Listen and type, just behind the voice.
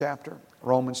chapter,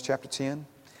 Romans chapter 10.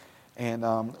 And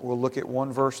we'll look at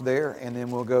one verse there, and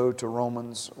then we'll go to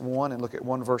Romans 1 and look at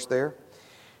one verse there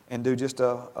and do just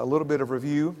a little bit of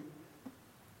review.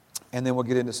 And then we'll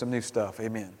get into some new stuff.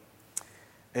 Amen.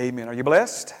 Amen. Are you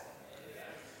blessed?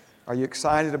 Are you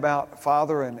excited about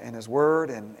Father and His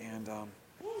Word? And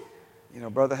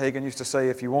Brother Hagin used to say,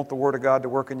 if you want the Word of God to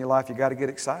work in your life, you got to get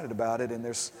excited about it. And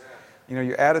there's,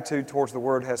 your attitude towards the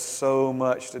Word has so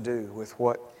much to do with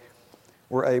what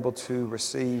we're able to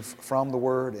receive from the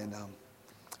Word. And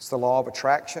it's the law of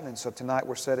attraction. And so tonight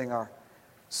we're setting our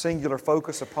singular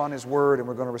focus upon His Word, and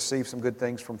we're going to receive some good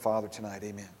things from Father tonight.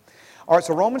 Amen. All right,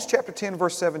 so Romans chapter 10,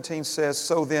 verse 17 says,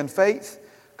 "So then faith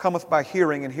cometh by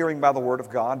hearing, and hearing by the Word of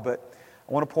God." But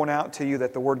I want to point out to you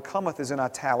that the word cometh is in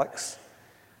italics,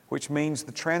 which means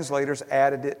the translators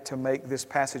added it to make this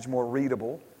passage more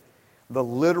readable. The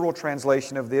literal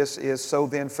translation of this is, "So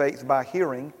then faith by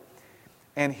hearing,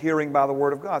 and hearing by the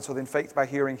Word of God." So then faith by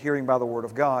hearing, hearing by the Word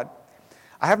of God.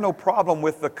 I have no problem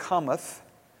with the cometh.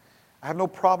 I have no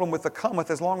problem with the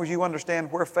cometh as long as you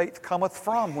understand where faith cometh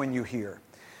from when you hear.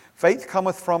 Faith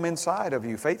cometh from inside of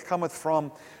you. Faith cometh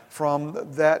from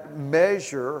that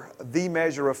measure, the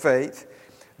measure of faith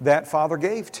that Father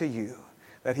gave to you,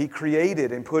 that He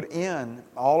created and put in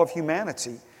all of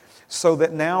humanity, so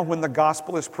that now when the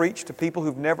gospel is preached to people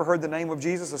who've never heard the name of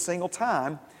Jesus a single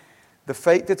time, the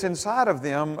faith that's inside of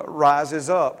them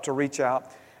rises up to reach out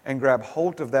and grab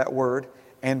hold of that word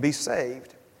and be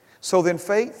saved. So then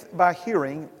faith by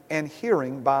hearing, and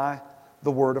hearing by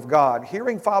the Word of God.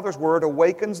 Hearing Father's Word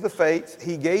awakens the faith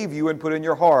He gave you and put in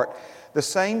your heart. The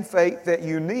same faith that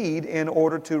you need in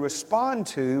order to respond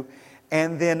to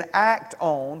and then act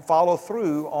on, follow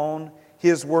through on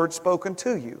His Word spoken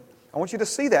to you. I want you to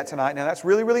see that tonight. Now that's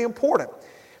really, really important.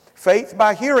 Faith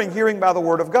by hearing, hearing by the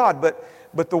Word of God.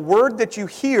 But the Word that you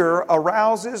hear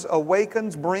arouses,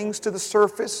 awakens, brings to the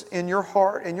surface in your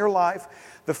heart, in your life,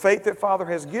 the faith that Father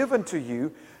has given to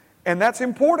you. And that's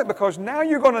important because now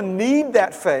you're going to need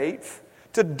that faith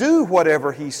to do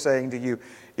whatever He's saying to you.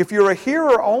 If you're a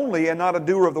hearer only and not a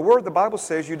doer of the Word, the Bible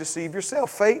says you deceive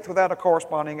yourself. Faith without a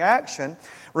corresponding action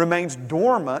remains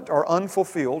dormant or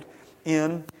unfulfilled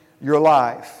in your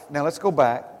life. Now let's go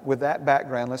back, with that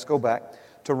background, let's go back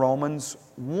to Romans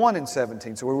 1 and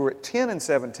 17. So we were at 10 and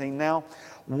 17, now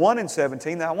 1 and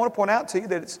 17. Now I want to point out to you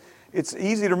that it's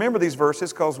easy to remember these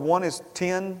verses because 1 is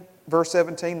 10, verse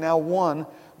 17, now 1,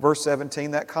 verse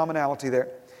 17, that commonality there.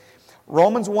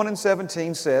 Romans 1 and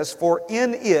 17 says, "For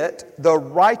in it the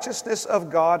righteousness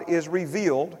of God is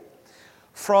revealed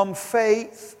from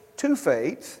faith to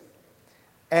faith,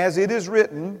 as it is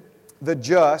written, the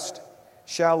just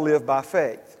shall live by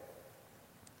faith."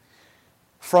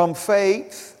 From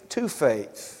faith to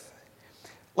faith.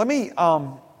 I'm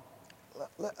going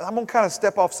to kind of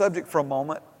step off subject for a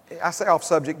moment. I say off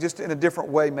subject just in a different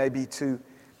way maybe to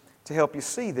help you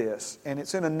see this. And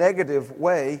it's in a negative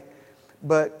way,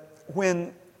 but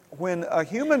when a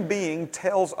human being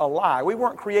tells a lie, we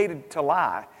weren't created to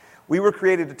lie. We were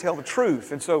created to tell the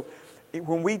truth. And so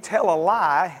when we tell a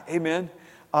lie, amen,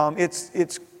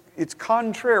 it's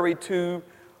contrary to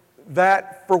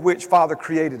that for which Father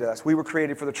created us. We were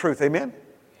created for the truth, amen?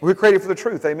 We were created for the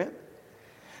truth, amen?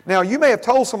 Now, you may have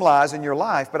told some lies in your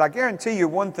life, but I guarantee you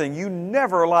one thing, you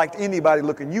never liked anybody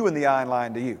looking you in the eye and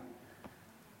lying to you.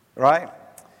 Right?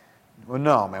 Well,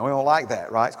 no, man, we don't like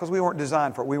that, right? It's because we weren't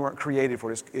designed for it. We weren't created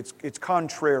for it. It's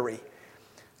contrary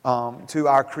to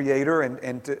our Creator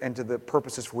and to the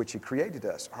purposes for which He created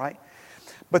us, all right?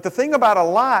 But the thing about a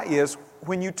lie is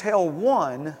when you tell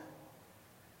one,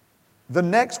 the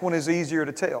next one is easier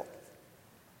to tell.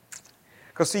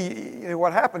 Because see,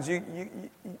 what happens, you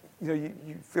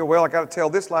feel, well, I got to tell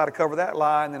this lie to cover that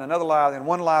lie, and then another lie, and then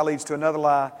one lie leads to another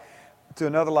lie, to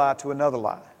another lie, to another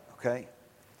lie, okay?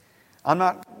 I'm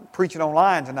not preaching on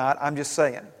lying tonight, I'm just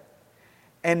saying.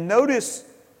 And notice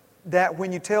that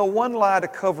when you tell one lie to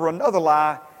cover another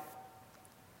lie,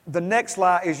 the next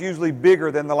lie is usually bigger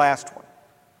than the last one.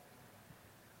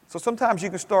 So sometimes you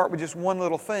can start with just one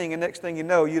little thing, and next thing you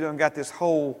know, you done got this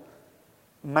whole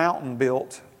mountain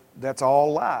built that's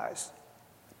all lies.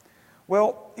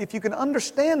 Well, if you can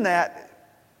understand that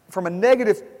from a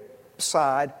negative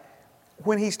side,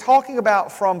 when he's talking about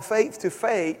from faith to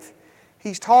faith,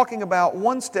 he's talking about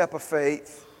one step of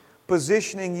faith,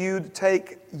 positioning you to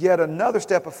take yet another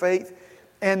step of faith,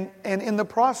 and in the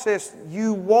process,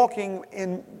 you walking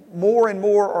in more and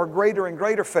more or greater and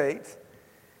greater faith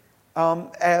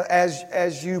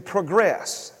as you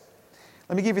progress.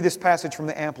 Let me give you this passage from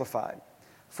the Amplified.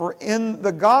 "For in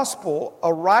the gospel,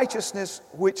 a righteousness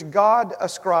which God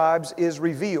ascribes is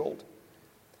revealed,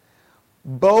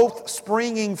 both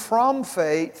springing from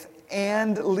faith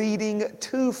and leading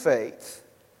to faith,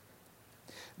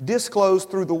 disclosed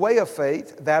through the way of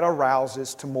faith that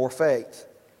arouses to more faith.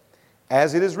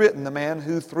 As it is written, the man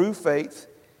who through faith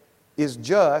is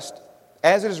just,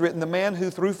 as it is written, the man who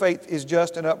through faith is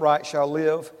just and upright shall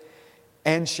live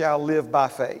and shall live by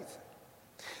faith.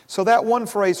 So that one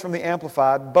phrase from the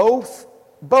Amplified, both,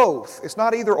 it's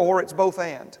not either or, it's both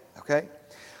and, okay?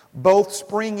 Both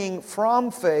springing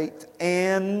from faith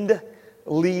and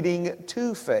leading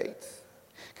to faith.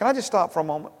 Can I just stop for a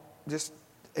moment? Just,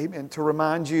 amen, to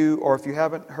remind you, or if you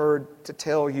haven't heard, to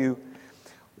tell you,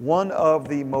 one of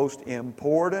the most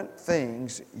important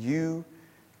things you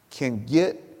can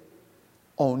get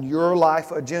on your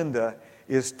life agenda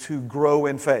is to grow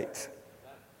in faith.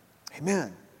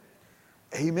 Amen.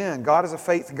 Amen. God is a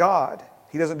faith God.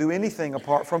 He doesn't do anything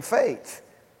apart from faith.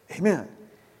 Amen.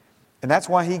 And that's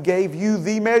why He gave you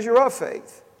the measure of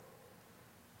faith.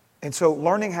 And so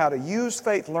learning how to use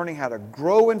faith, learning how to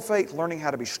grow in faith, learning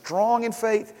how to be strong in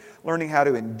faith, learning how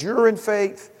to endure in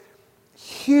faith,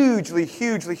 hugely,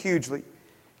 hugely, hugely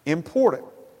important.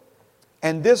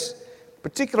 And this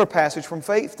particular passage from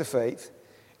faith to faith,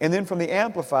 and then from the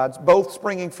Amplifieds, both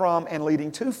springing from and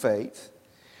leading to faith,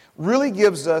 really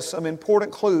gives us some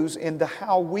important clues into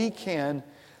how we can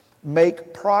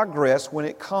make progress when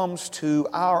it comes to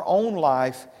our own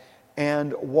life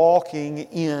and walking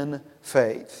in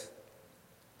faith.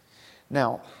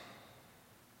 Now,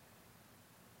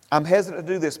 I'm hesitant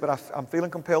to do this, but I'm feeling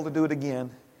compelled to do it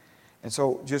again. And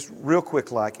so just real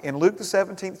quick, like in Luke the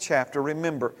 17th chapter,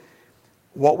 remember,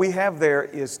 what we have there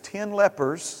is 10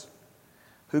 lepers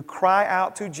who cry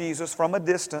out to Jesus from a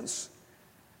distance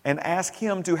and ask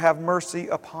Him to have mercy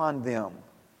upon them.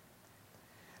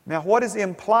 Now, what is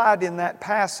implied in that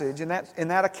passage, in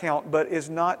that account, but is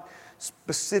not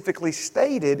specifically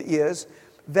stated, is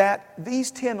that these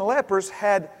 10 lepers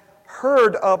had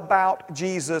heard about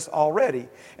Jesus already.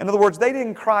 In other words, they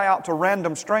didn't cry out to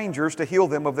random strangers to heal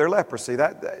them of their leprosy.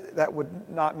 That would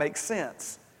not make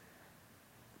sense.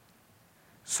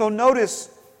 So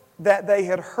notice that they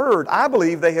had heard. I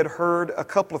believe they had heard a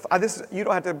couple of... you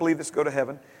don't have to believe this to go to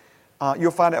heaven.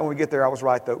 You'll find out when we get there I was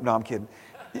right, though. No, I'm kidding.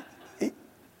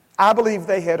 I believe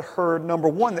they had heard, number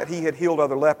one, that He had healed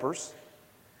other lepers.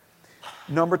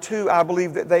 Number two, I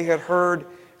believe that they had heard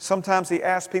sometimes He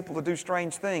asked people to do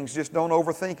strange things. Just don't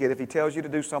overthink it. If He tells you to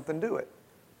do something, do it.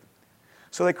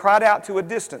 So they cried out to a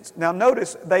distance. Now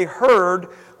notice, they heard,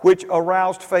 which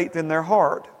aroused faith in their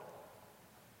heart,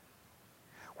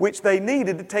 which they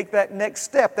needed to take that next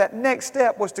step. That next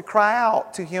step was to cry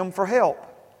out to Him for help.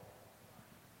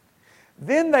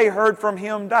 Then they heard from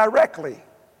Him directly.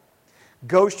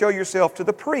 Go show yourself to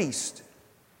the priest.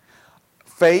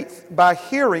 Faith by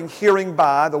hearing, hearing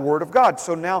by the Word of God.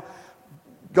 So now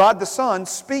God the Son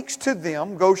speaks to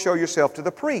them, go show yourself to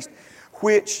the priest,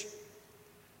 which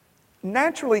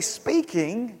naturally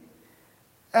speaking,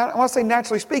 I want to say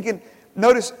naturally speaking,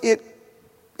 notice it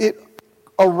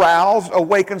aroused,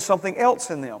 awakened something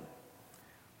else in them.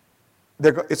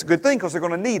 It's a good thing because they're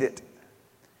going to need it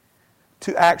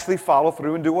to actually follow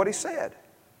through and do what He said.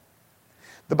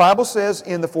 The Bible says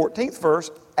in the 14th verse,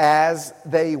 as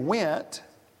they went,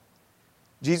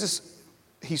 Jesus,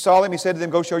 He saw them, He said to them,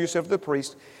 go show yourself to the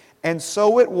priest. And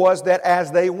so it was that as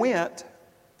they went,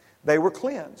 they were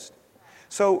cleansed.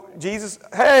 So Jesus,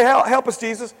 hey, help us,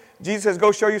 Jesus. Jesus says,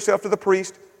 go show yourself to the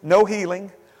priest. No healing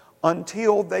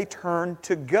until they turned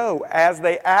to go. As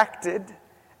they acted,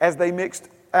 as they mixed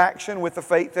action with the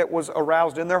faith that was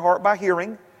aroused in their heart by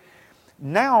hearing,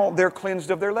 now they're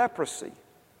cleansed of their leprosy,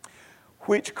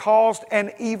 which caused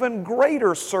an even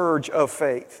greater surge of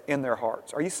faith in their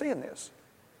hearts. Are you seeing this?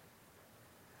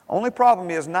 Only problem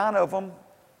is nine of them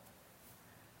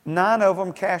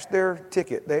cashed their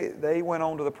ticket. They went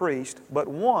on to the priest, but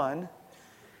one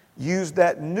used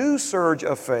that new surge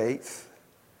of faith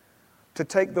to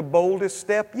take the boldest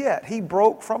step yet. He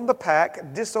broke from the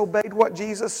pack, disobeyed what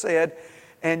Jesus said,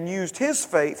 and used his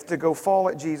faith to go fall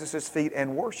at Jesus' feet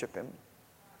and worship Him.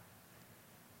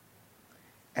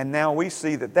 And now we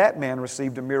see that that man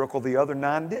received a miracle the other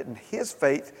 9 didn't. His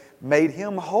faith made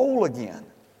him whole again,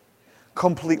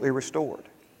 completely restored.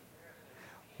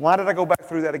 Why did I go back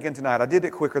through that again tonight? I did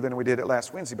it quicker than we did it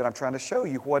last Wednesday, but I'm trying to show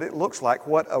you what it looks like,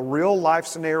 what a real life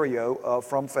scenario of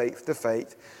from faith to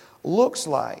faith looks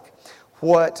like.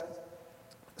 What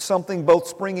something both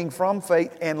springing from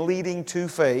faith and leading to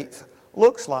faith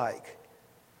looks like.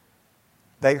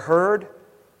 They heard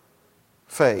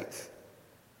faith.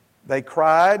 They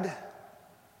cried,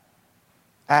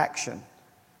 action.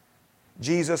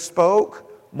 Jesus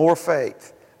spoke, more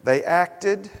faith. They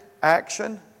acted,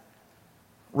 action,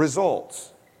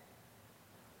 results,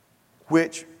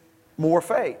 which more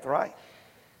faith, right?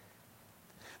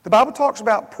 The Bible talks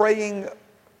about praying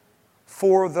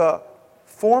for the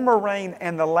former rain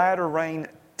and the latter rain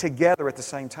together at the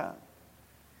same time.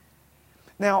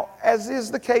 Now, as is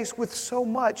the case with so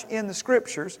much in the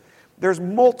Scriptures, there's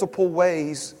multiple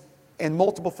ways and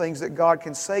multiple things that God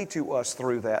can say to us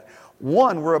through that.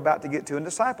 One, we're about to get to in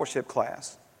discipleship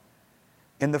class.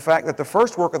 In the fact that the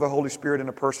first work of the Holy Spirit in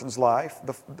a person's life,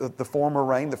 the former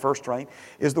rain, the first rain,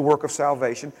 is the work of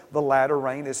salvation. The latter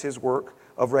rain is His work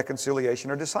of reconciliation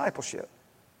or discipleship.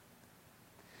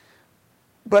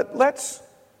 But let's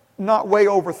not way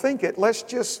overthink it. Let's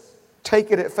just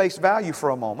take it at face value for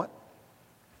a moment.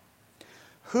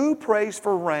 Who prays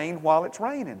for rain while it's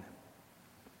raining?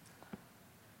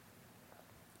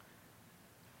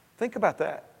 Think about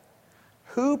that.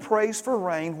 Who prays for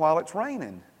rain while it's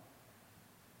raining?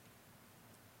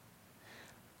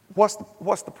 What's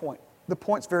the point? The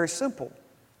point's very simple.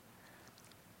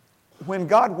 When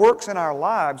God works in our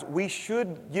lives, we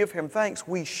should give Him thanks.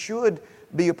 We should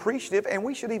be appreciative, and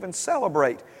we should even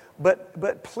celebrate.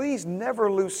 But please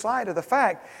never lose sight of the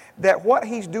fact that what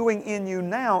He's doing in you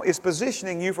now is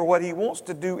positioning you for what He wants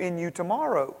to do in you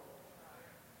tomorrow.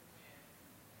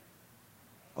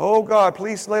 Oh God,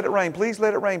 please let it rain, please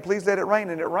let it rain, please let it rain.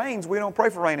 And it rains, we don't pray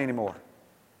for rain anymore.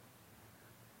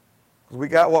 We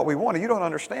got what we wanted. You don't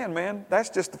understand, man. That's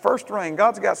just the first rain.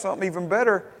 God's got something even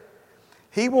better.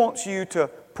 He wants you to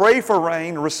pray for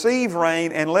rain, receive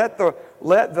rain, and let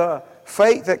the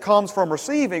faith that comes from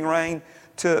receiving rain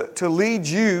to lead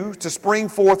you, to spring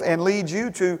forth and lead you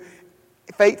to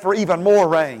faith for even more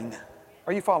rain.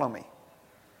 Are you following me?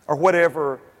 Or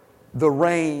whatever the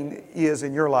rain is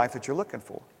in your life that you're looking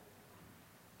for.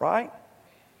 Right?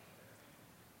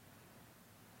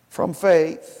 From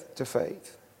faith to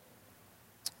faith.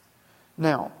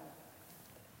 Now,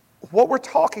 what we're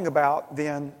talking about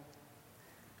then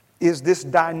is this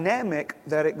dynamic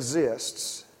that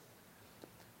exists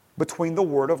between the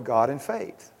Word of God and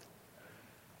faith.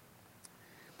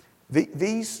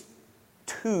 These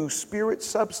two spirit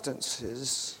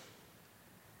substances,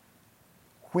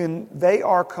 when they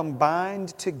are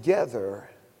combined together,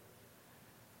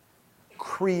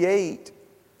 create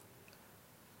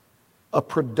a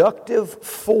productive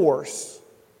force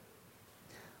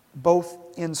both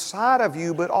inside of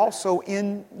you but also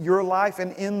in your life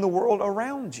and in the world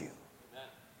around you.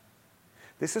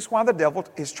 This is why the devil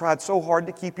has tried so hard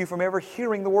to keep you from ever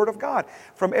hearing the Word of God,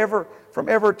 from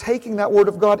ever taking that Word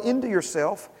of God into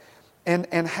yourself and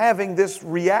having this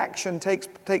reaction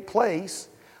take place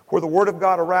where the Word of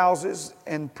God arouses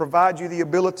and provides you the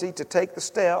ability to take the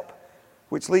step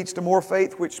which leads to more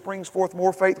faith, which springs forth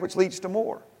more faith, which leads to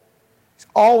more. He's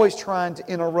always trying to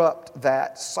interrupt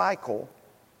that cycle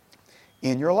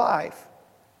in your life.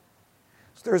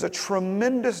 So there's a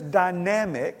tremendous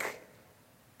dynamic,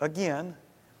 again,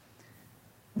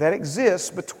 that exists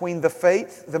between the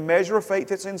faith, the measure of faith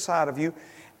that's inside of you,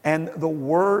 and the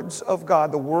words of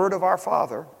God, the Word of our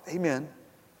Father, amen,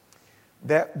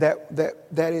 that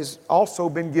has also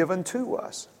been given to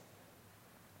us.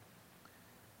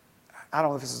 I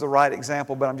don't know if this is the right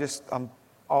example, but I'm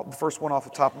the first one off the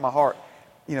top of my heart.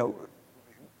 You know,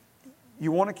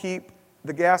 you want to keep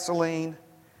the gasoline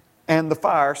and the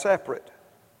fire separate.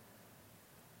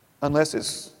 Unless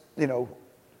it's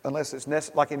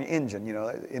like in an engine,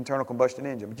 internal combustion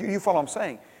engine. But you follow what I'm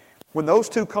saying. When those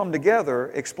two come together,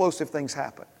 explosive things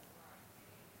happen.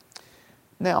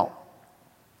 Now,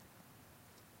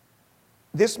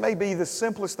 this may be the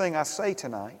simplest thing I say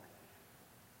tonight,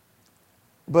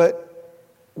 but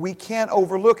we can't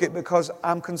overlook it because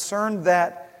I'm concerned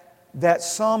that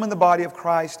some in the body of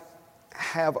Christ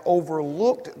have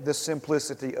overlooked the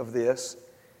simplicity of this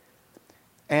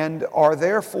and are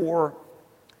therefore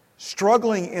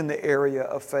struggling in the area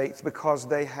of faith because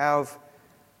they have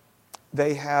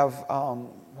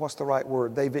what's the right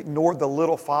word? They've ignored the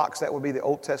little fox. That would be the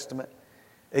Old Testament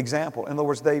example. In other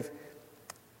words,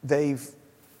 they've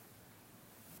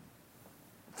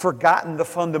forgotten the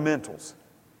fundamentals.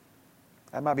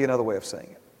 That might be another way of saying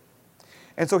it.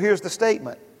 And so here's the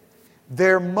statement.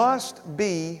 There must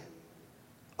be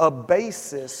a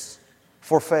basis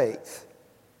for faith.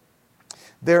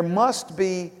 There must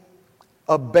be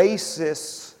a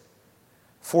basis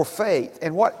for faith.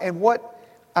 And what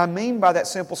I mean by that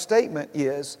simple statement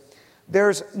is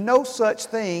there's no such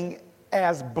thing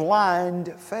as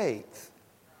blind faith.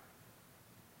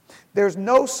 There's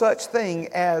no such thing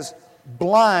as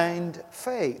blind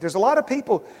faith. There's a lot of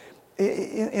people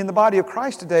in the body of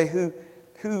Christ today who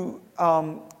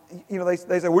they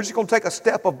say, we're just going to take a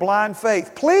step of blind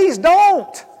faith. Please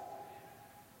don't.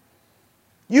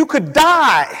 You could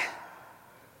die.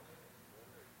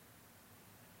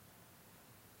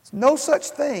 It's no such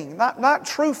thing. Not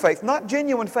true faith, not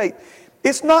genuine faith.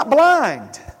 It's not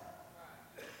blind.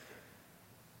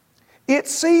 It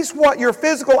sees what your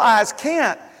physical eyes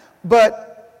can't,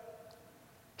 but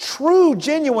true,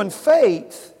 genuine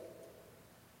faith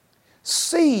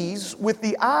sees with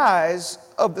the eyes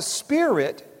of the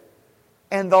Spirit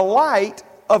and the light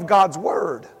of God's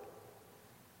Word.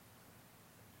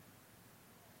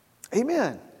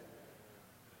 Amen.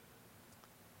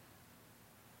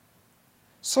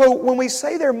 So when we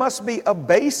say there must be a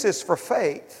basis for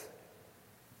faith,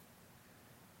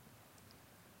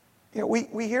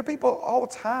 we hear people all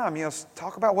the time,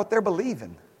 talk about what they're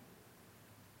believing.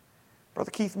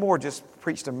 Brother Keith Moore just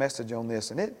preached a message on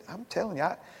this, and I'm telling you,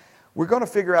 we're going to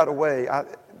figure out a way.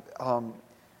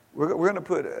 We're going to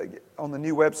put on the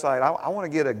new website, I want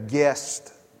to get a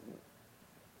guest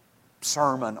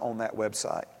sermon on that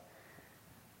website.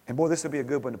 And boy, this would be a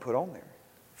good one to put on there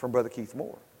from Brother Keith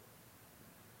Moore.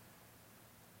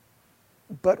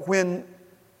 But when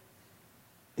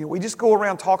we just go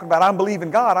around talking about, I'm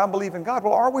believing God, I'm believing God.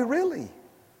 Well, are we really?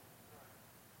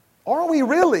 Are we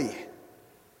really?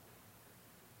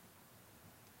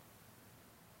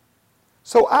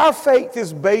 So our faith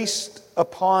is based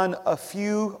upon a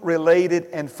few related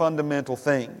and fundamental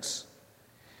things.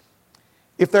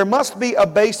 If there must be a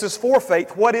basis for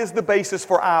faith, what is the basis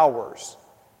for ours?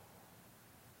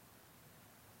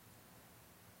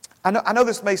 I know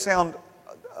this may sound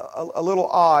a little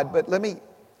odd, but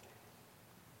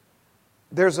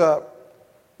there's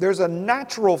a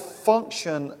natural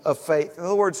function of faith. In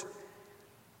other words,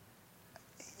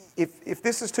 if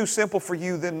this is too simple for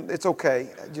you, then it's okay.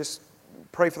 Just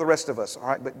pray for the rest of us, all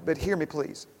right? But hear me,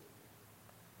 please.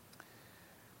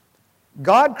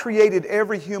 God created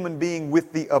every human being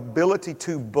with the ability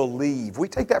to believe. We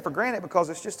take that for granted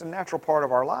because it's just a natural part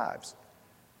of our lives.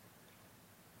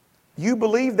 You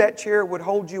believed that chair would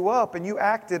hold you up, and you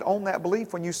acted on that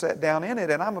belief when you sat down in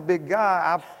it. And I'm a big guy.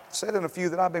 I've said in a few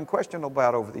that I've been questioned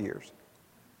about over the years.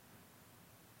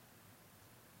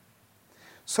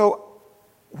 So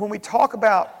when we talk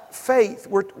about faith,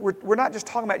 we're not just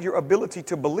talking about your ability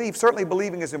to believe. Certainly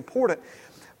believing is important.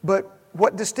 But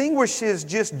what distinguishes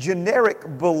just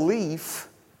generic belief,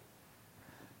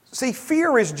 see,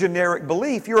 fear is generic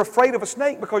belief. You're afraid of a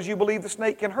snake because you believe the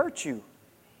snake can hurt you.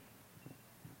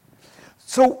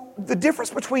 So the difference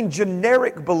between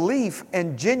generic belief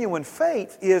and genuine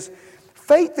faith is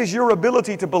your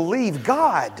ability to believe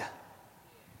God.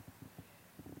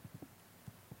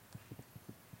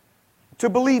 To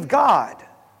believe God.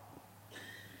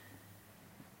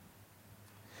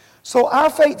 So our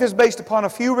faith is based upon a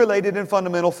few related and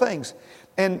fundamental things.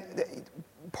 And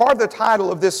part of the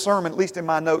title of this sermon, at least in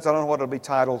my notes, I don't know what it'll be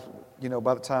titled,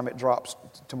 by the time it drops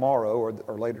tomorrow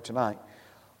or later tonight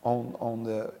on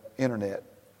the internet,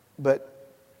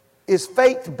 but is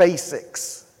faith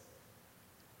basics.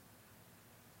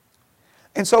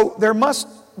 And so there must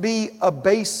be a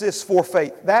basis for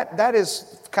faith. That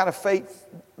is kind of faith.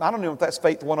 I don't know if that's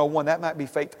faith 101. That might be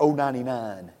faith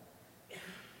 099.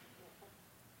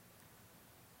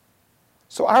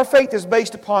 So our faith is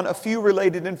based upon a few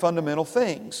related and fundamental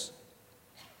things.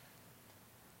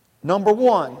 Number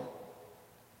one,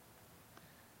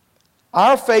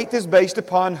 our faith is based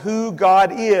upon who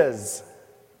God is.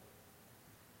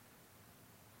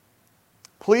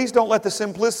 Please don't let the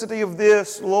simplicity of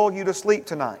this lull you to sleep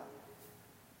tonight.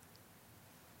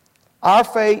 Our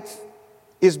faith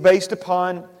is based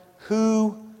upon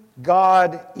who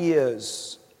God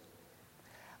is.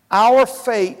 Our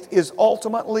faith is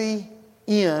ultimately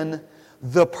in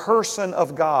the person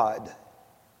of God,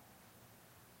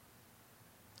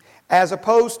 as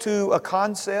opposed to a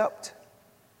concept,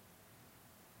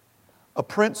 a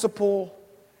principle,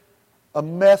 a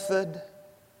method,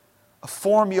 a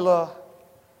formula,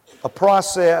 a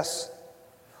process,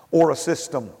 or a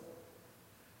system.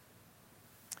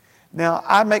 Now,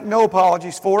 I make no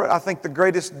apologies for it. I think the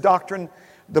greatest doctrine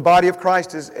the body of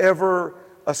Christ has ever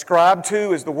ascribed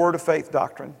to is the Word of Faith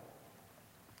doctrine.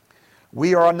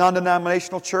 We are a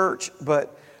non-denominational church,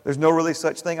 but there's no really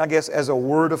such thing, I guess, as a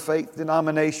Word of Faith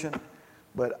denomination.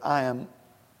 But I am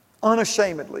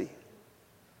unashamedly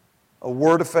a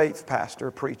Word of Faith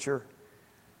pastor, preacher.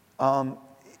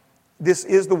 This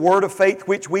is the Word of Faith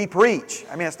which we preach.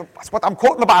 I mean, that's what I'm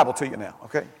quoting the Bible to you now,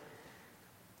 okay?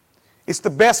 It's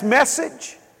the best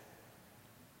message.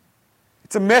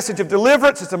 It's a message of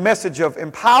deliverance. It's a message of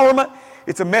empowerment.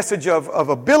 It's a message of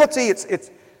ability.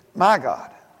 It's my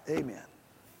God. Amen.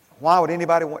 Why would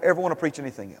anybody ever want to preach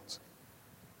anything else?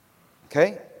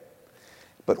 Okay?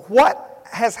 But what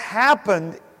has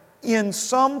happened in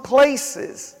some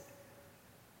places,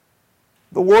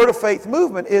 the Word of Faith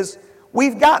movement is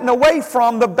we've gotten away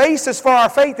from the basis for our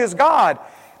faith is God.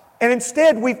 And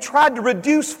instead, we've tried to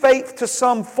reduce faith to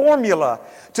some formula,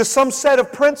 to some set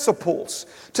of principles,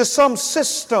 to some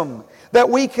system that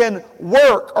we can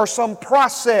work or some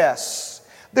process.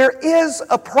 There is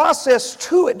a process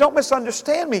to it. Don't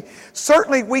misunderstand me.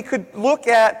 Certainly, we could look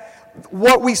at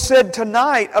what we said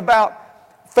tonight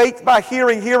about faith by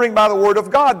hearing, hearing by the Word of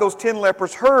God. Those 10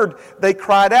 lepers heard, they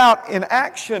cried out in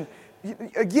action.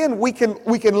 Again, we can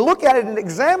look at it and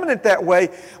examine it that way,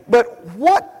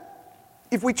 but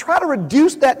if we try to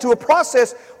reduce that to a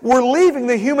process, we're leaving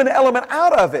the human element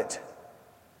out of it.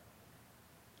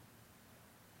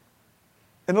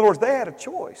 In other words, they had a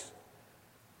choice.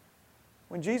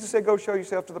 When Jesus said, go show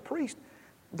yourself to the priest,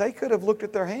 they could have looked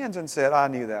at their hands and said, I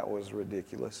knew that was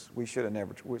ridiculous. We should have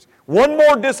never. One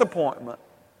more disappointment.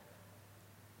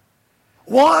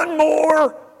 One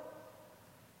more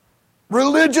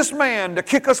religious man to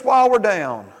kick us while we're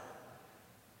down.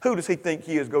 Who does he think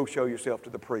he is? Go show yourself to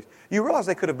the priest. You realize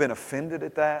they could have been offended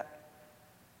at that?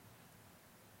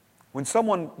 When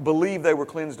someone believed they were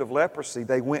cleansed of leprosy,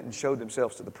 they went and showed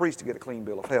themselves to the priest to get a clean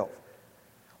bill of health.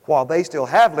 While they still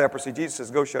have leprosy, Jesus says,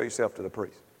 go show yourself to the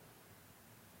priest.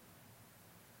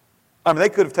 I mean, they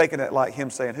could have taken it like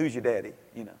him saying, who's your daddy?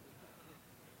 You know.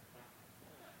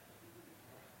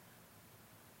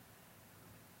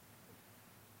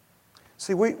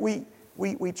 See, we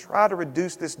try to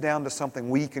reduce this down to something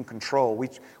we can control.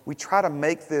 We try to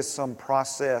make this some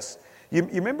process. You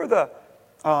remember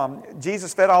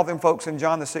Jesus fed all them folks in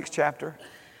John the 6th chapter?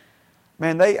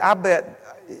 Man,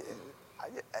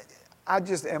 I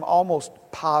just am almost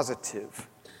positive.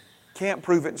 Can't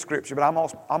prove it in Scripture, but I'm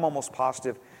almost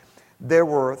positive. There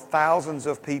were thousands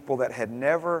of people that had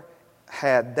never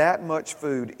had that much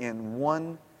food in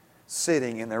one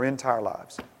sitting in their entire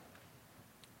lives.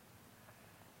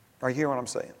 Are you hearing what I'm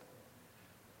saying?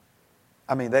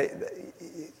 I mean,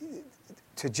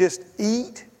 to just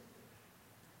eat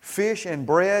fish and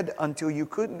bread until you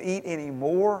couldn't eat any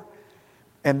more,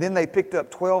 and then they picked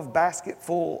up 12 baskets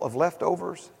full of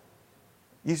leftovers.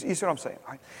 You see what I'm saying?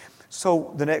 Right?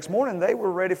 So the next morning they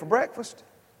were ready for breakfast.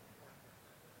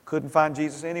 Couldn't find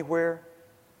Jesus anywhere.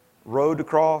 Rode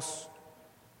across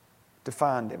to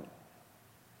find Him.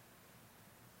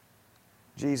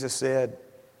 Jesus said,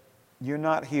 you're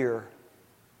not here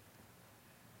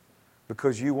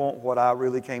because you want what I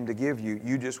really came to give you.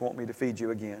 You just want me to feed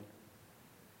you again.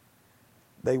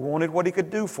 They wanted what He could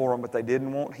do for them, but they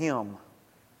didn't want Him.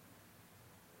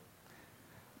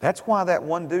 That's why that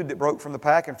one dude that broke from the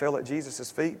pack and fell at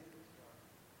Jesus' feet,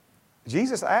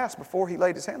 Jesus asked before He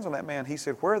laid His hands on that man, He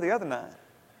said, where are the other 9?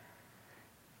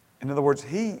 In other words,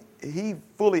 He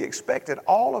fully expected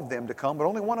all of them to come, but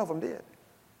only one of them did.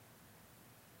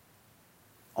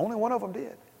 Only one of them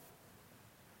did.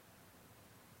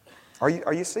 Are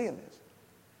you seeing this?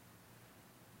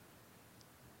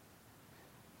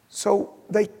 So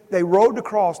they rode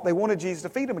across. They wanted Jesus to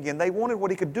feed them again. They wanted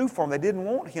what He could do for them. They didn't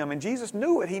want Him. And Jesus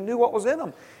knew it. He knew what was in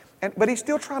them. But He's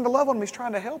still trying to love them. He's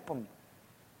trying to help them.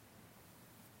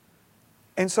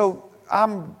 And so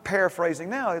I'm paraphrasing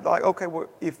now. It's like, okay, well,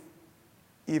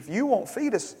 if you won't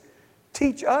feed us,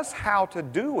 teach us how to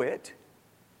do it.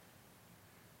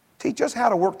 Teach us how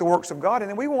to work the works of God, and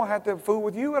then we won't have to fool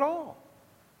with you at all.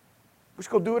 We're just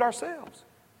going to do it ourselves.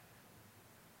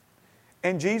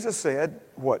 And Jesus said,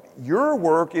 what? Your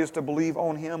work is to believe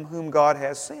on Him whom God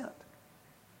has sent.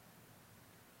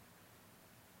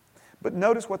 But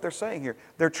notice what they're saying here.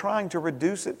 They're trying to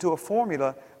reduce it to a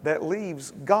formula that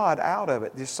leaves God out of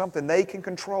it. There's something they can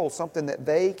control, something that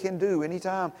they can do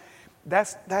anytime.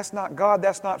 That's not God.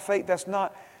 That's not faith. That's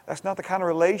not the kind of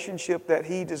relationship that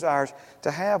He desires to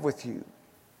have with you.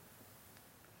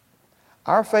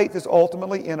 Our faith is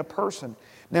ultimately in a person.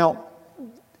 Now,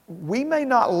 we may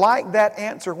not like that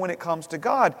answer when it comes to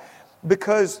God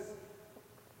because,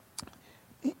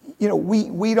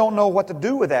 we don't know what to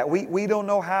do with that. We don't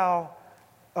know how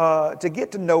to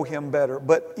get to know Him better.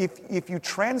 But if you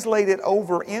translate it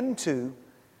over into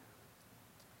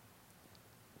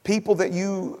people that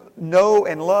you know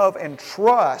and love and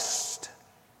trust,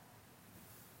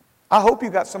 I hope you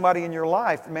got somebody in your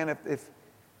life, man,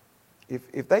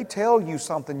 if they tell you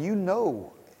something,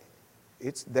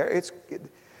 it's there.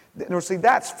 See,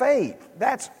 that's faith.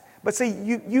 But see,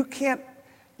 you can't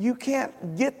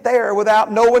get there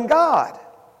without knowing God.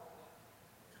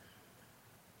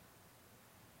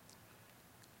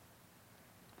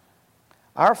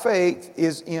 Our faith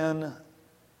is in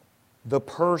the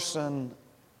person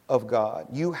of God.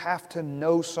 You have to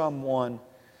know someone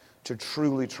to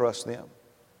truly trust them.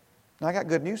 Now, I got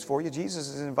good news for you.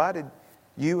 Jesus has invited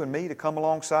you and me to come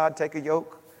alongside, take a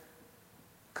yoke,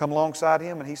 come alongside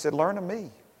Him, and He said, learn of me.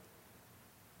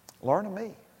 Learn of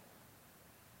me.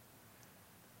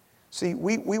 See,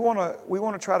 we want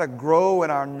to try to grow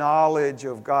in our knowledge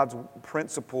of God's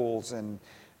principles and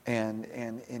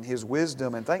in His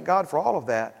wisdom, and thank God for all of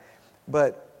that.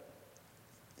 But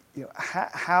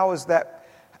how is that?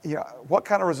 What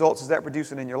kind of results is that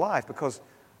producing in your life? Because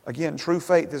again, true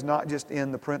faith is not just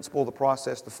in the principle, the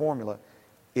process, the formula.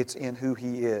 It's in who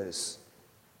He is.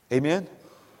 Amen?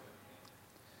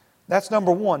 That's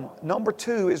number one. Number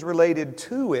two is related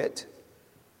to it,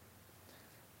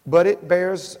 but it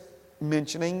bears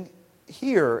mentioning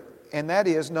here, and that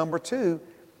is number two,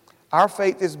 our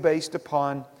faith is based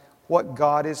upon what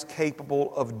God is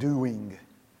capable of doing.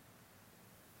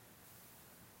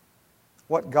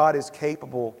 What God is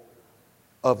capable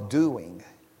of doing.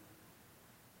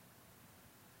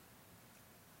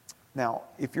 Now,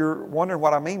 if you're wondering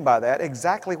what I mean by that,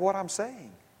 exactly what I'm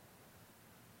saying.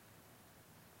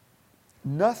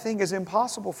 Nothing is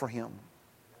impossible for Him.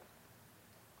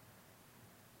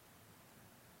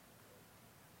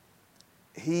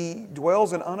 He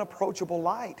dwells in unapproachable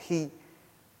light. He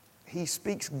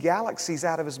speaks galaxies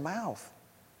out of His mouth.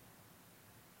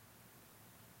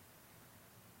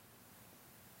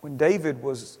 When David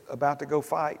was about to go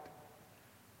fight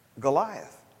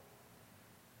Goliath,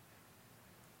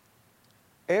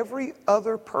 every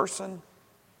other person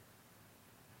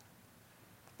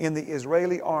in the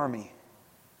Israeli army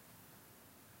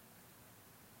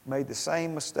made the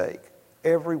same mistake.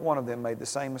 Every one of them made the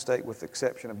same mistake with the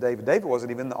exception of David. David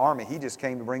wasn't even in the army. He just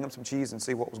came to bring them some cheese and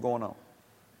see what was going on.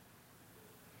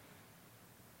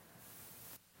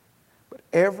 But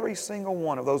every single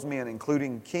one of those men,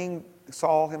 including King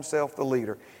Saul himself, the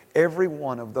leader, every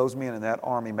one of those men in that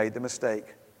army made the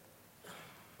mistake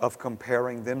of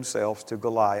comparing themselves to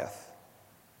Goliath.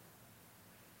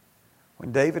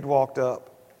 When David walked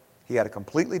up, he had a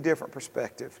completely different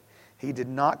perspective. He did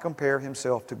not compare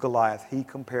himself to Goliath. He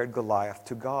compared Goliath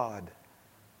to God.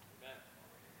 Amen.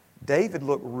 David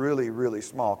looked really, really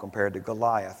small compared to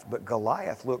Goliath, but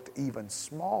Goliath looked even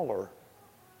smaller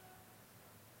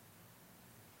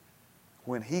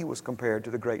when he was compared to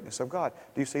the greatness of God.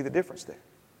 Do you see the difference there?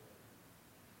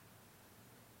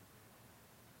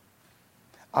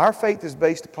 Our faith is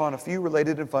based upon a few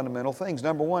related and fundamental things.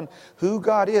 Number one, who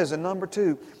God is, and number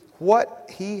two, what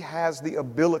He has the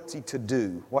ability to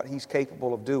do, what He's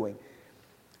capable of doing.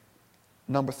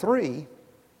 Number three,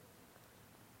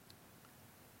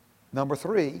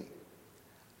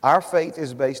 our faith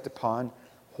is based upon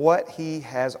what He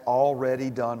has already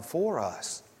done for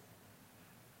us.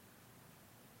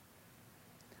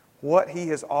 What He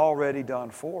has already done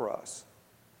for us.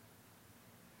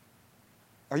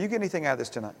 Are you getting anything out of this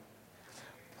tonight?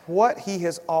 What He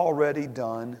has already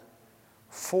done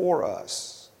for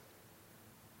us.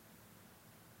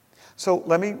 So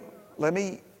let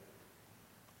me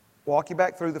walk you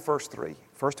back through the first three.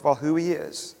 First of all, who He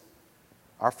is.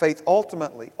 Our faith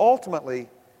ultimately,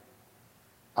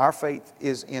 our faith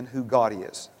is in who God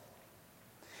is.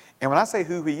 And when I say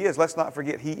who He is, let's not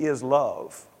forget He is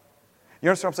love. You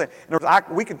understand what I'm saying? In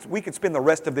other words, we could spend the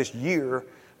rest of this year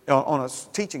on a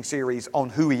teaching series on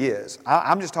who He is.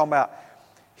 I'm just talking about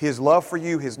His love for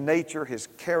you, His nature, His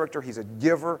character. He's a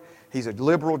giver. He's a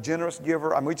liberal, generous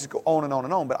giver. I mean, we just go on and on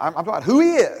and on. But I'm talking about who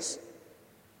He is.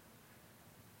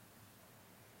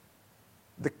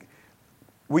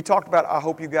 We talked about, I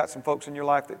hope you've got some folks in your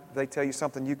life that they tell you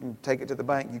something, you can take it to the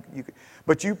bank.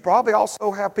 But you probably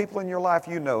also have people in your life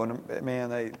and man,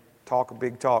 they talk a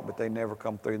big talk, but they never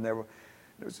come through.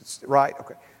 Right?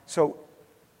 Okay. So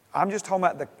I'm just talking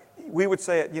about we would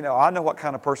say it, I know what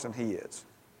kind of person he is.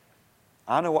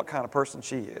 I know what kind of person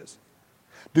she is.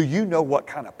 Do you know what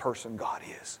kind of person God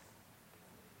is?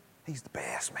 He's the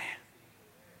best, man.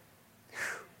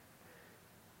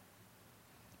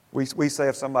 We say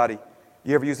of somebody,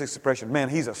 you ever use this expression, man,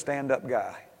 he's a stand-up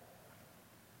guy.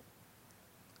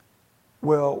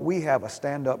 Well, we have a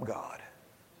stand-up God.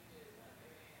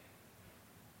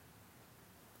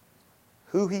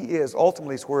 Who He is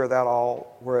ultimately is where it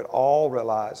all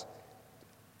relies.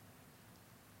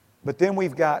 But then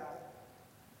we've got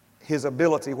His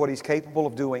ability, what He's capable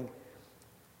of doing.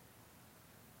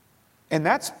 And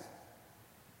that's,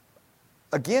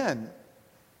 again,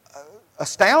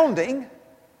 astounding.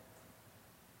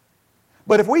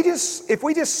 But if we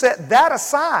just set that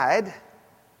aside,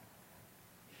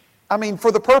 I mean,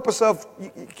 for the purpose of,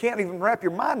 you can't even wrap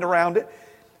your mind around it,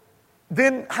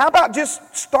 then how about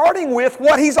just starting with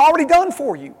what He's already done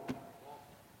for you?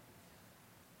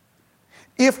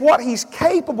 If what He's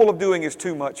capable of doing is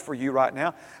too much for you right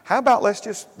now, how about let's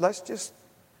just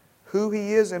who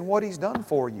He is and what He's done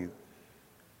for you.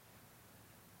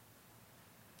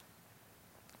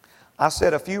 I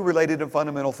said a few related and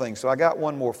fundamental things, so I got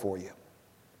one more for you.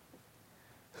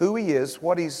 Who He is,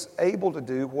 what He's able to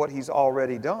do, what He's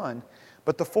already done.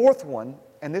 But the fourth one,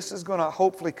 and this is going to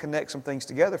hopefully connect some things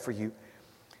together for you,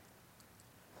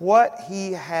 what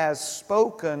He has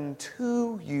spoken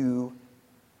to you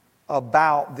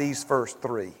about these first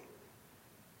three.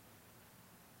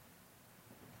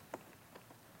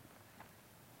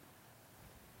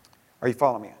 Are you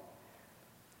following me?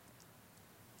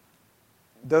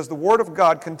 Does the Word of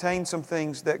God contain some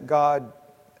things that God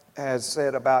has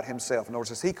said about Himself? In other words,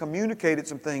 has He communicated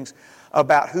some things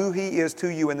about who He is to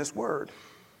you in this Word?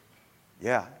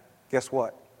 Yeah. Guess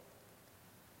what?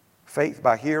 Faith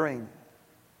by hearing,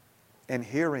 and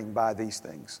hearing by these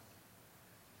things.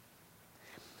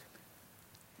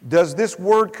 Does this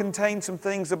Word contain some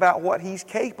things about what He's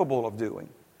capable of doing?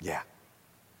 Yeah.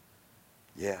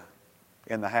 Yeah.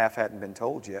 And the half hadn't been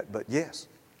told yet, but yes.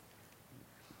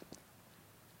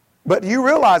 But you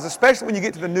realize, especially when you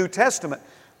get to the New Testament,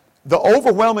 the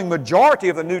overwhelming majority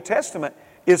of the New Testament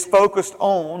is focused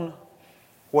on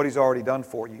what He's already done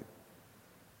for you.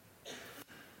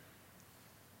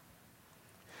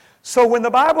 So when the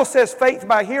Bible says faith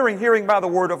by hearing, hearing by the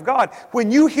Word of God,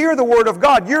 when you hear the Word of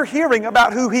God, you're hearing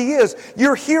about who He is.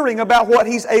 You're hearing about what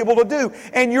He's able to do.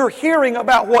 And you're hearing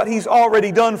about what He's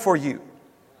already done for you.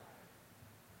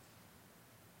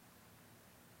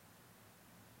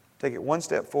 Take it one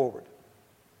step forward.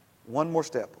 One more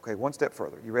step. Okay, one step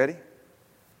further. You ready?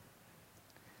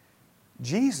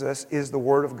 Jesus is the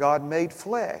Word of God made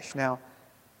flesh. Now,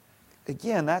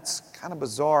 again, that's kind of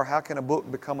bizarre. How can a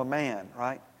book become a man,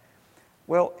 right?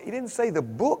 Well, He didn't say the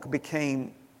book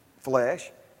became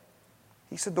flesh.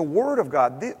 He said the Word of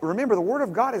God. Remember, the Word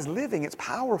of God is living. It's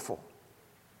powerful.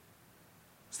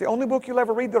 It's the only book you'll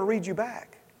ever read that'll read you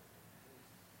back.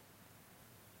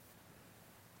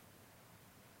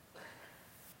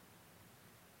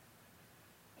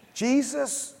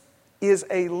 Jesus is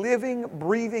a living,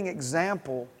 breathing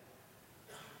example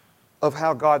of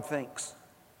how God thinks.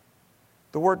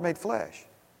 The Word made flesh.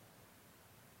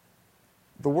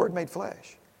 The Word made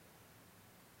flesh.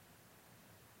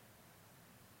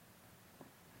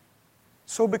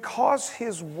 So because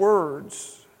His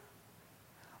words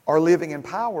are living and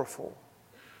powerful,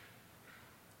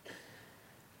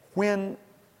 and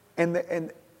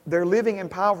they're living and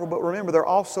powerful, but remember, they're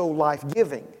also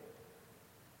life-giving.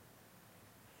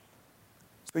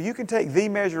 So you can take the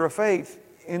measure of faith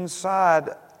inside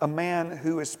a man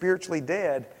who is spiritually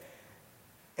dead,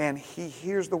 and he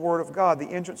hears the Word of God. The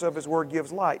entrance of His Word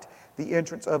gives light. The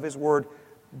entrance of His Word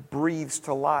breathes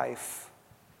to life,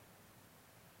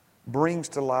 brings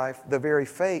to life the very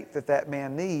faith that that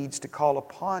man needs to call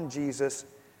upon Jesus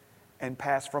and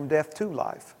pass from death to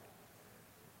life.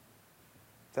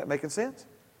 Is that making sense?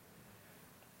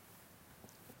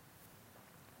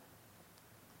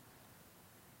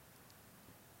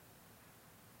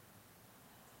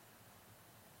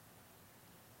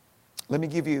 Let me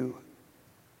give you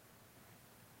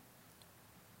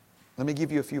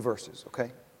a few verses,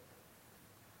 okay?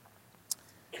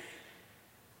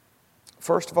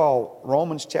 First of all,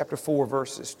 Romans chapter 4,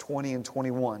 verses 20 and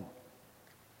 21.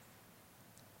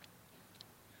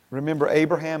 Remember,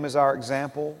 Abraham is our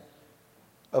example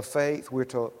of faith. We're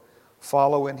to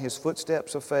follow in his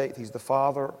footsteps of faith. He's the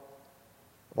father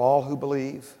of all who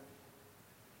believe.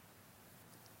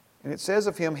 And it says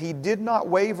of him, he did not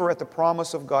waver at the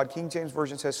promise of God. King James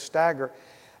Version says stagger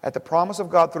at the promise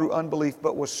of God through unbelief,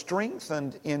 but was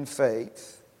strengthened in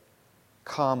faith,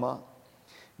 comma,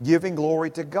 giving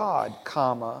glory to God,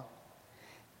 comma,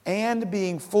 and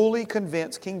being fully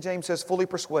convinced, King James says fully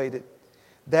persuaded,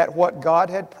 that what God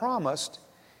had promised,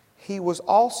 He was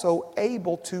also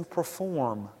able to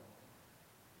perform.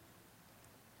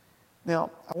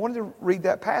 Now, I wanted to read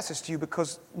that passage to you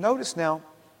because notice now,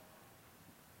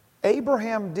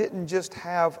 Abraham didn't just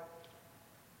have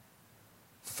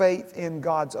faith in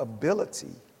God's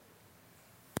ability,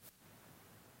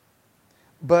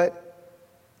 but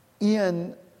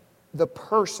in the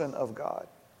person of God.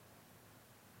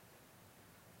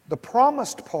 The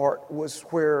promised part was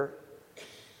where,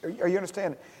 are you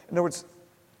understanding? In other words,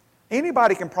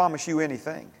 anybody can promise you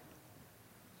anything.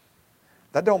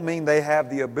 That don't mean they have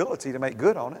the ability to make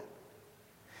good on it.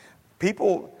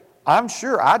 People, I'm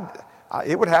sure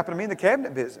it would happen to me in the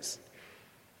cabinet business.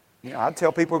 You know, I'd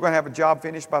tell people we're going to have a job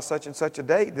finished by such and such a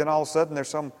date. Then all of a sudden there's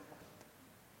some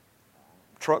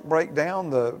truck breakdown.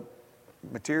 The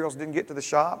materials didn't get to the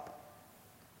shop.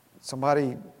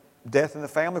 Somebody death in the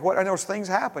family. In other words, things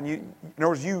happen. In other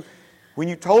words, when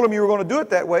you told them you were going to do it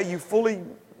that way, you fully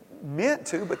meant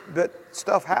to, but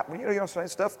stuff happened. You know what I'm saying?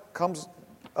 Stuff comes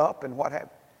up and what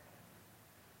happened.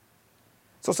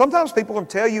 So sometimes people will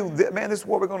tell you, man, this is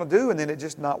what we're going to do, and then it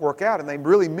just not work out. And they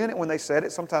really meant it when they said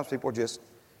it. Sometimes people just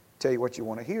tell you what you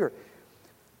want to hear.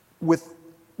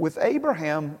 With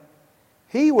Abraham,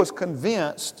 he was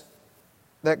convinced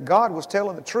that God was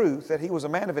telling the truth, that he was a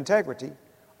man of integrity,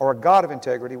 or a God of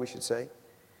integrity, we should say.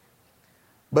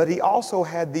 But he also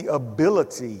had the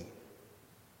ability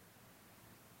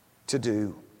to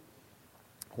do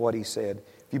what he said.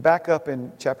 If you back up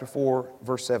in chapter 4,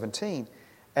 verse 17,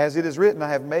 as it is written, I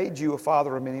have made you a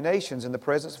father of many nations in the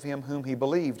presence of him whom he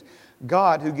believed,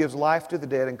 God who gives life to the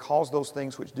dead and calls those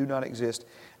things which do not exist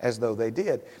as though they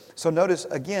did. So notice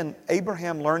again,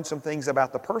 Abraham learned some things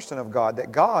about the person of God,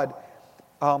 that God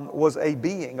was a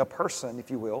being, a person, if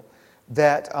you will,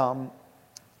 that,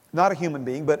 not a human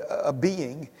being, but a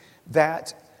being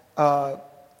that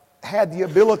had the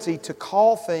ability to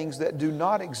call things that do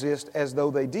not exist as though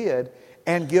they did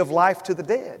and give life to the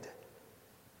dead.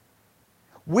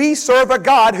 We serve a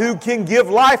God who can give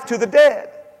life to the dead.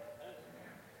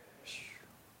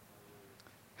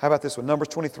 How about this one? Numbers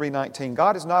 23:19.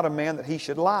 God is not a man that he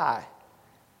should lie,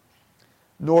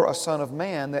 nor a son of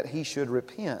man that he should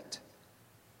repent.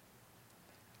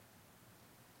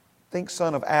 Think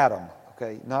son of Adam,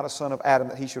 okay? Not a son of Adam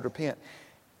that he should repent.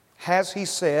 Has he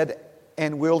said,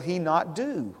 and will he not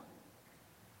do?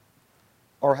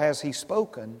 Or has he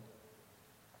spoken,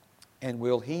 and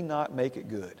will he not make it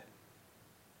good?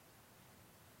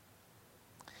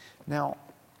 Now,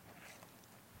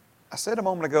 I said a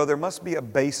moment ago, there must be a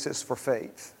basis for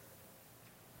faith.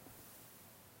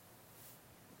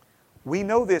 We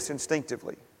know this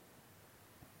instinctively.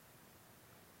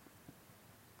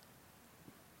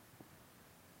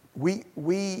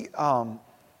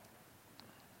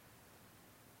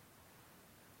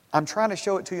 I'm trying to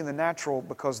show it to you in the natural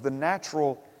because the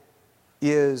natural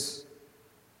is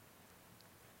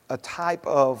a type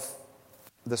of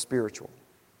the spiritual.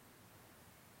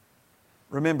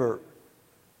 Remember,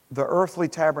 the earthly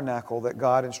tabernacle that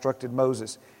God instructed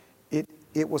Moses,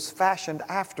 it was fashioned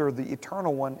after the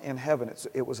eternal one in heaven.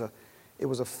 It was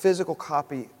a physical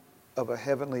copy of a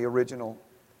heavenly original,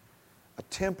 a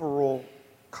temporal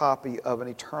copy of an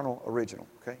eternal original,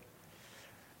 okay?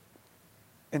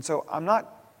 And so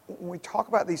when we talk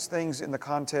about these things in the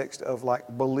context of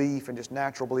like belief and just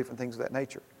natural belief and things of that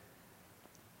nature,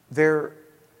 they're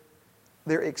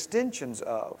extensions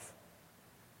of.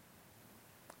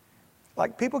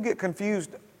 Like people get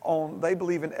confused they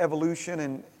believe in evolution,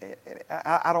 and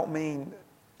I don't mean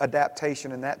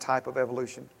adaptation and that type of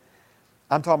evolution.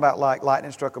 I'm talking about like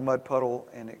lightning struck a mud puddle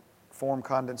and it formed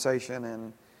condensation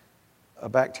and a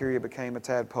bacteria became a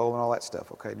tadpole and all that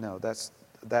stuff. Okay, no, that's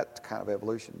that kind of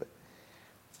evolution.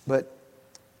 But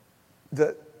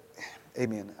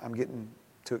amen. I'm getting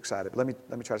too excited. Let me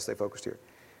try to stay focused here.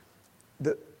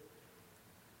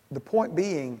 The point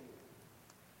being,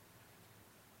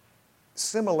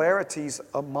 similarities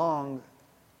among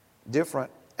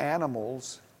different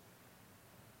animals,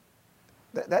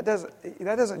 that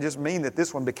doesn't just mean that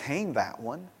this one became that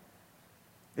one.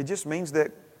 It just means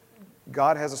that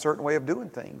God has a certain way of doing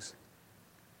things.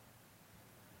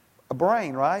 A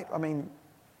brain, right? I mean,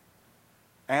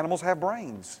 animals have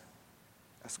brains.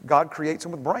 God creates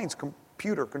them with brains,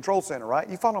 computer, control center, right?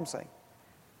 You follow what I'm saying?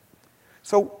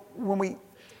 So when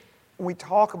we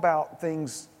talk about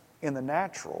things in the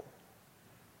natural,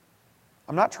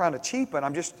 I'm not trying to cheapen,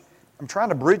 I'm trying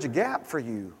to bridge a gap for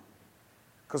you.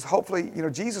 Because hopefully,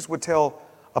 Jesus would tell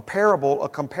a parable, a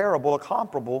comparable, a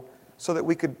comparable, so that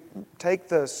we could take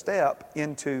the step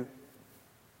into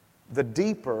the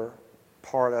deeper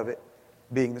part of it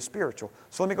being the spiritual.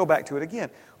 So let me go back to it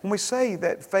again. When we say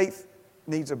that faith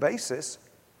needs a basis,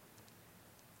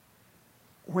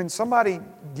 when somebody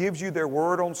gives you their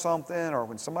word on something, or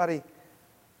when somebody,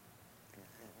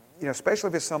 especially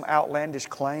if it's some outlandish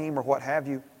claim or what have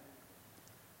you,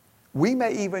 we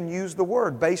may even use the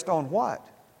word based on what?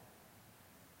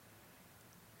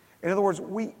 In other words,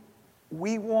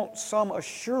 we want some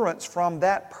assurance from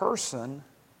that person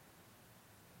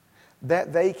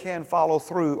that they can follow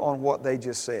through on what they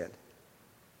just said.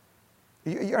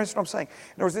 You understand what I'm saying?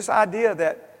 In other words, this idea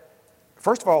that,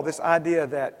 first of all, this idea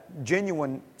that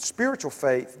genuine spiritual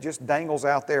faith just dangles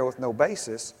out there with no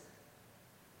basis,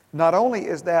 not only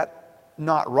is that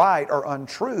not right or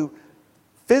untrue,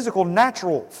 physical,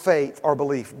 natural faith or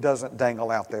belief doesn't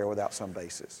dangle out there without some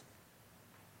basis.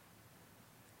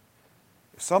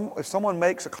 If someone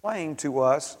makes a claim to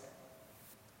us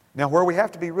Now, where we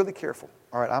have to be really careful,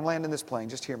 all right, I'm landing this plane,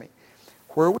 just hear me.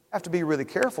 Where we have to be really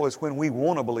careful is when we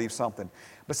want to believe something.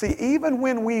 But see, even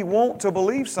when we want to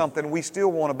believe something, we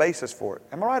still want a basis for it.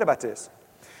 Am I right about this?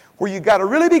 Where you got to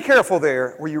really be careful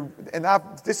there,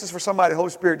 this is for somebody, the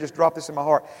Holy Spirit just dropped this in my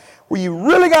heart. Where you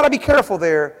really got to be careful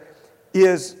there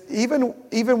is even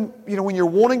when you're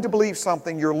wanting to believe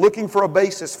something, you're looking for a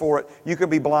basis for it, you can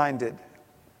be blinded.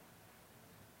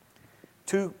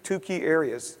 Two key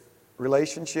areas,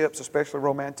 relationships, especially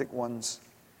romantic ones,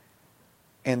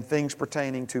 and things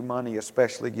pertaining to money,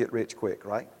 especially get rich quick,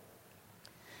 right?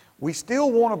 We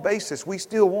still want a basis, we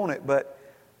still want it, but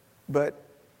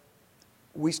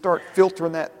we start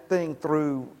filtering that thing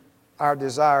through our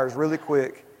desires really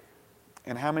quick.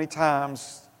 And how many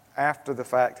times after the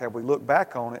fact have we looked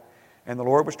back on it and the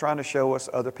Lord was trying to show us,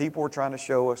 other people were trying to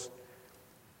show us,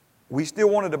 we still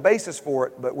wanted a basis for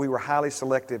it, but we were highly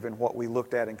selective in what we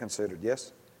looked at and considered,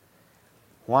 yes?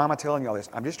 Why am I telling you all this?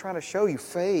 I'm just trying to show you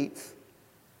faith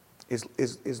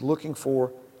is looking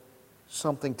for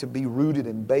something to be rooted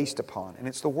and based upon. And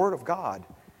it's the Word of God.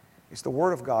 It's the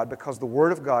Word of God, because the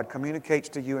Word of God communicates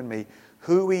to you and me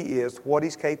who He is, what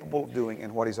He's capable of doing,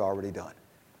 and what He's already done.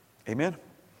 Amen?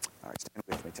 All right, stand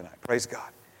with me tonight. Praise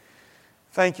God.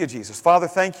 Thank you, Jesus. Father,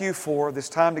 thank you for this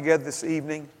time together this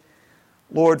evening.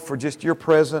 Lord, for just your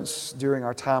presence during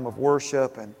our time of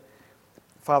worship. And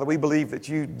Father, we believe that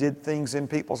you did things in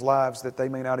people's lives that they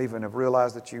may not even have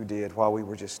realized that you did while we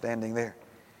were just standing there.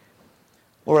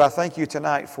 Lord, I thank you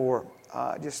tonight for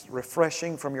just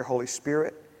refreshing from your Holy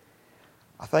Spirit.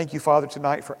 I thank you, Father,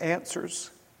 tonight for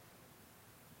answers.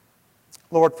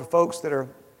 Lord, for folks that are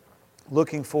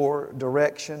looking for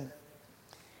direction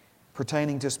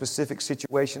pertaining to specific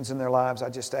situations in their lives, I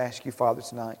just ask you, Father,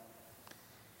 tonight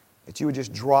that you would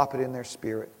just drop it in their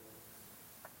spirit.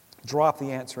 Drop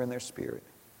the answer in their spirit.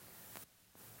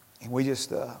 And we just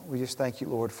thank you,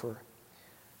 Lord, for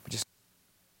just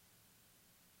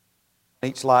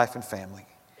each life and family.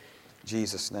 In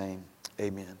Jesus' name,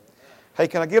 amen. Hey,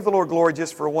 can I give the Lord glory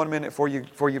just for 1 minute before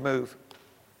you move?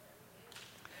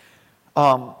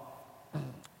 I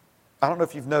don't know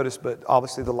if you've noticed, but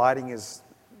obviously the lighting is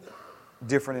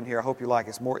different in here. I hope you like it.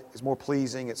 It's more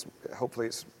pleasing. Hopefully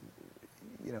it's,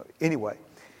 anyway.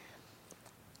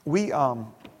 We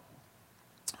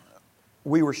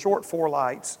were short 4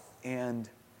 lights, and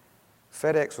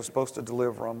FedEx was supposed to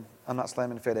deliver them. I'm not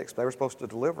slamming FedEx, but they were supposed to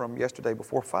deliver them yesterday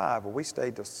before 5. Well, we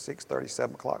stayed till 6:30,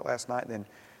 7 o'clock last night, and then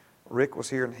Rick was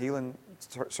here in healing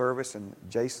service, and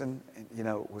Jason,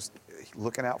 was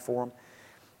looking out for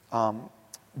them.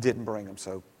 Didn't bring them,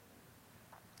 so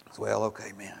well,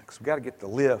 okay, man, because we got to get the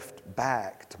lift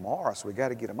back tomorrow, so we got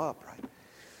to get them up, right?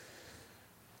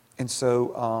 And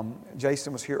so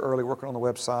Jason was here early working on the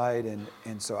website,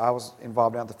 and so I was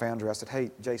involved down at the foundry. I said,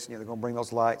 hey, Jason, they're going to bring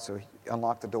those lights, so he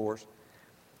unlocked the doors.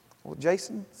 Well,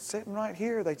 Jason, sitting right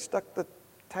here, they stuck the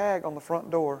tag on the front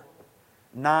door,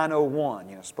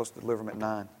 9:01, supposed to deliver them at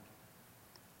 9.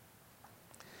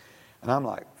 And I'm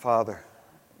like, Father,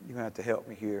 you're going to have to help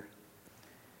me here.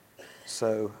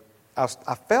 So I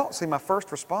felt, my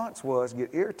first response was get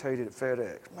irritated at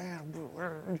FedEx. Man,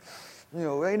 they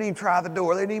didn't even try the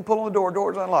door. They didn't even pull on the door.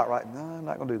 Door's unlocked, right? No, I'm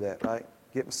not going to do that, right?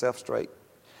 Get myself straight.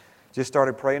 Just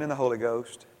started praying in the Holy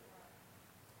Ghost.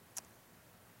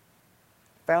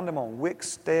 Found him on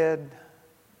Wickstead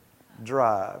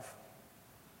Drive.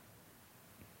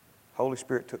 Holy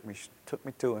Spirit took me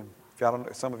to him. If y'all don't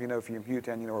know, some of you know, if you're in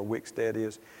Hewtown, you know where Wickstead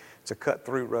is. It's a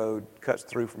cut-through road, cuts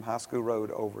through from High School Road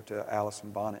over to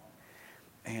Allison Bonnet.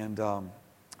 And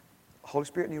Holy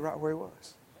Spirit knew right where he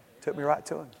was. Took me right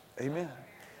to him. Amen.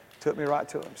 Took me right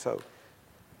to him. So,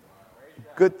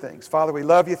 good things. Father, we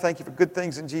love you. Thank you for good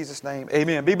things in Jesus' name.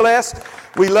 Amen. Be blessed.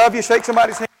 We love you. Shake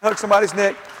somebody's hand, hug somebody's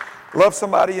neck. Love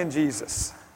somebody in Jesus.